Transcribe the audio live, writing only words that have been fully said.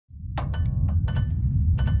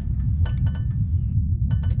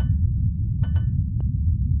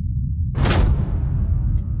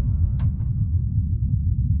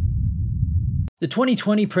The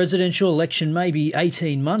 2020 presidential election may be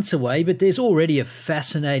 18 months away, but there's already a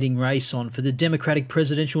fascinating race on for the Democratic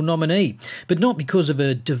presidential nominee. But not because of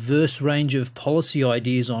a diverse range of policy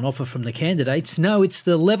ideas on offer from the candidates. No, it's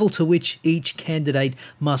the level to which each candidate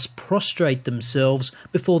must prostrate themselves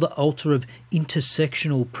before the altar of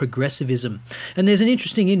intersectional progressivism. And there's an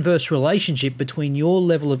interesting inverse relationship between your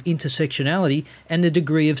level of intersectionality and the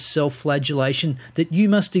degree of self-flagellation that you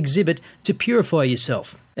must exhibit to purify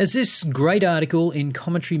yourself. As this great article in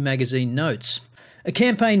Commentary magazine notes, a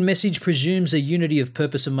campaign message presumes a unity of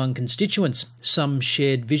purpose among constituents, some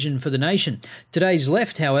shared vision for the nation. Today's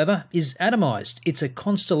left, however, is atomised. It's a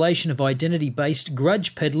constellation of identity-based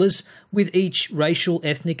grudge peddlers with each racial,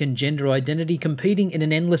 ethnic and gender identity competing in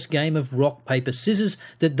an endless game of rock, paper, scissors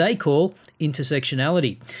that they call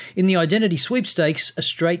intersectionality. In the identity sweepstakes, a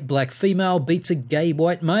straight black female beats a gay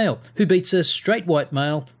white male, who beats a straight white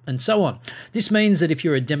male, and so on. This means that if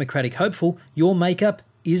you're a Democratic hopeful, your makeup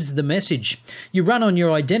is the message. You run on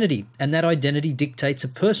your identity, and that identity dictates a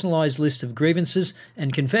personalised list of grievances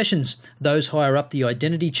and confessions. Those higher up the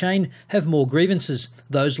identity chain have more grievances.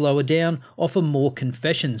 Those lower down offer more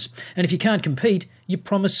confessions. And if you can't compete, you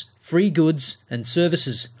promise free goods and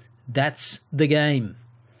services. That's the game.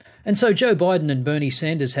 And so Joe Biden and Bernie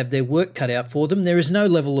Sanders have their work cut out for them. There is no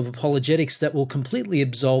level of apologetics that will completely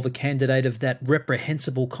absolve a candidate of that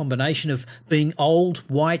reprehensible combination of being old,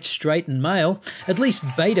 white, straight and male. At least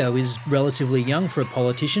Beto is relatively young for a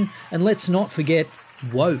politician. And let's not forget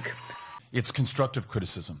woke. It's constructive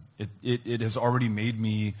criticism. It has already made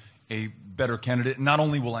me a better candidate. Not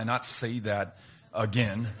only will I not say that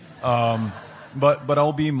again, but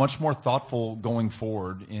I'll be much more thoughtful going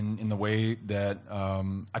forward in the way that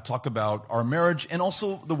I talk about our marriage, and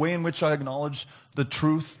also the way in which I acknowledge the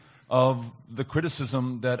truth of the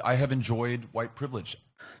criticism that I have enjoyed white privilege.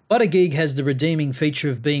 Buttigieg has the redeeming feature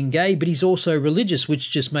of being gay, but he's also religious,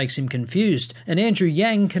 which just makes him confused. And Andrew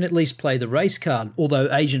Yang can at least play the race card,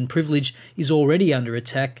 although Asian privilege is already under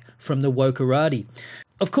attack from the wokerati.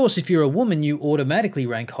 Of course, if you're a woman, you automatically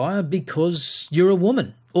rank higher because you're a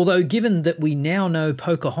woman. Although given that we now know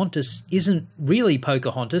Pocahontas isn't really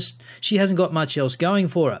Pocahontas, she hasn't got much else going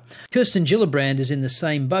for her. Kirsten Gillibrand is in the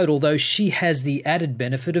same boat, although she has the added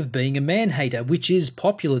benefit of being a man-hater, which is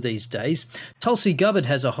popular these days. Tulsi Gabbard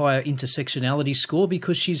has a higher intersectionality score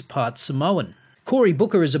because she's part Samoan. Cory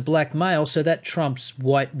Booker is a black male, so that trumps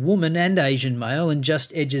white woman and Asian male and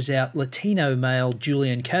just edges out Latino male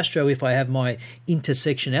Julian Castro if I have my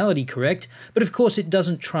intersectionality correct. But of course it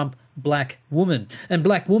doesn't trump black woman, and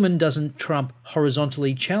black woman doesn't trump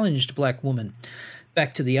horizontally challenged black woman.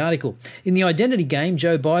 Back to the article. In the identity game,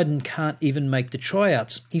 Joe Biden can't even make the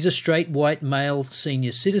tryouts. He's a straight white male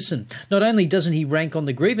senior citizen. Not only doesn't he rank on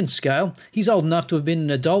the grievance scale, he's old enough to have been an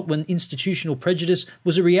adult when institutional prejudice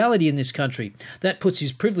was a reality in this country. That puts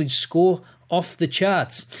his privilege score off the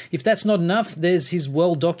charts. If that's not enough, there's his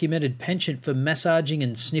well-documented penchant for massaging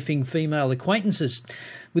and sniffing female acquaintances.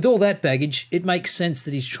 With all that baggage, it makes sense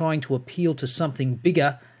that he's trying to appeal to something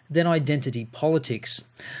bigger than identity politics.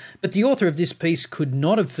 But the author of this piece could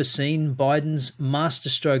not have foreseen Biden's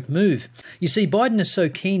masterstroke move. You see, Biden is so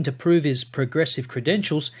keen to prove his progressive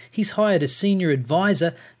credentials, he's hired a senior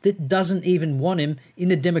advisor that doesn't even want him in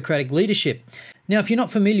the Democratic leadership. Now, if you're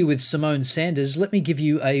not familiar with Simone Sanders, let me give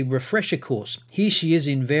you a refresher course. Here she is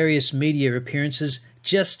in various media appearances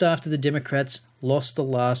just after the Democrats lost the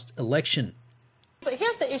last election. But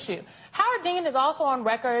here's the issue. Howard Dean is also on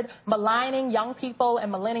record maligning young people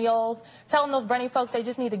and millennials, telling those Bernie folks they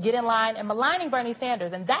just need to get in line, and maligning Bernie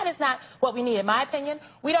Sanders. And that is not what we need. In my opinion,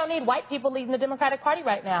 we don't need white people leading the Democratic Party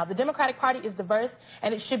right now. The Democratic Party is diverse,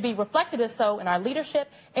 and it should be reflected as so in our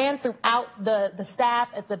leadership and throughout the staff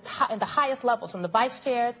at the highest levels, from the vice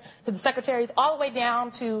chairs to the secretaries, all the way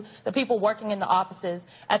down to the people working in the offices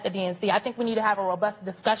at the DNC. I think we need to have a robust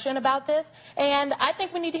discussion about this, and I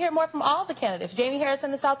think we need to hear more from all the candidates. Jamie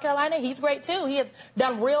Harrison in South Carolina, he's great too. He has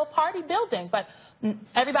done real party building, but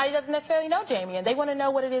everybody doesn't necessarily know Jamie, and they want to know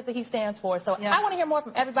what it is that he stands for. So yeah. I want to hear more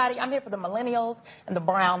from everybody. I'm here for the millennials and the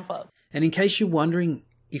brown folks. And in case you're wondering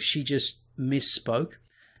if she just misspoke,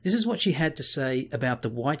 this is what she had to say about the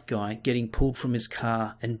white guy getting pulled from his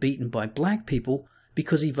car and beaten by black people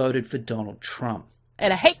because he voted for Donald Trump.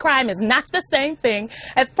 And a hate crime is not the same thing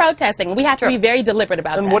as protesting. We have to be very deliberate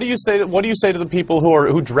about that. And what do you say to the people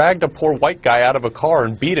who dragged a poor white guy out of a car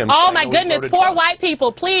and beat him? Oh my goodness, poor white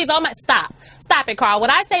people, please, stop it, Carl. What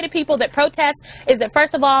I say to people that protest is that,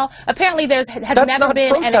 first of all, apparently there has never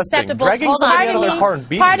been an acceptable,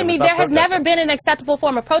 pardon me, there has never been an acceptable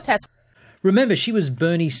form of protest. Remember, she was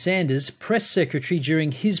Bernie Sanders' press secretary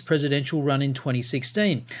during his presidential run in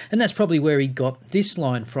 2016, and that's probably where he got this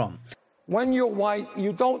line from. When you're white,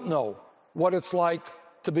 you don't know what it's like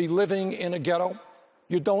to be living in a ghetto.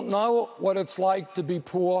 You don't know what it's like to be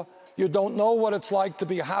poor. You don't know what it's like to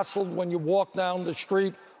be hassled when you walk down the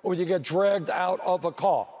street or you get dragged out of a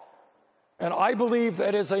car. And I believe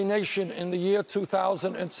that as a nation in the year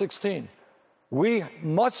 2016, we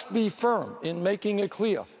must be firm in making it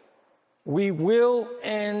clear. We will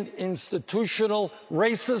end institutional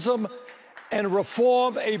racism and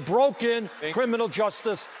reform a broken criminal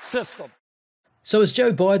justice system. So is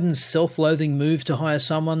Joe Biden's self-loathing move to hire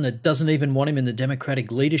someone that doesn't even want him in the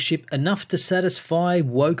Democratic leadership enough to satisfy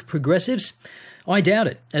woke progressives? I doubt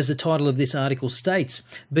it. As the title of this article states,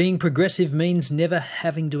 being progressive means never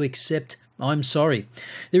having to accept "I'm sorry."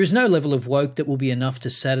 There is no level of woke that will be enough to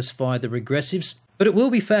satisfy the regressives, but it will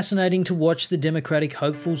be fascinating to watch the Democratic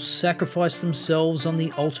hopefuls sacrifice themselves on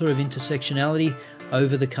the altar of intersectionality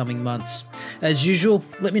over the coming months. As usual,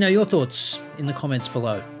 let me know your thoughts in the comments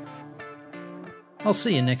below. I'll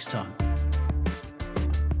see you next time.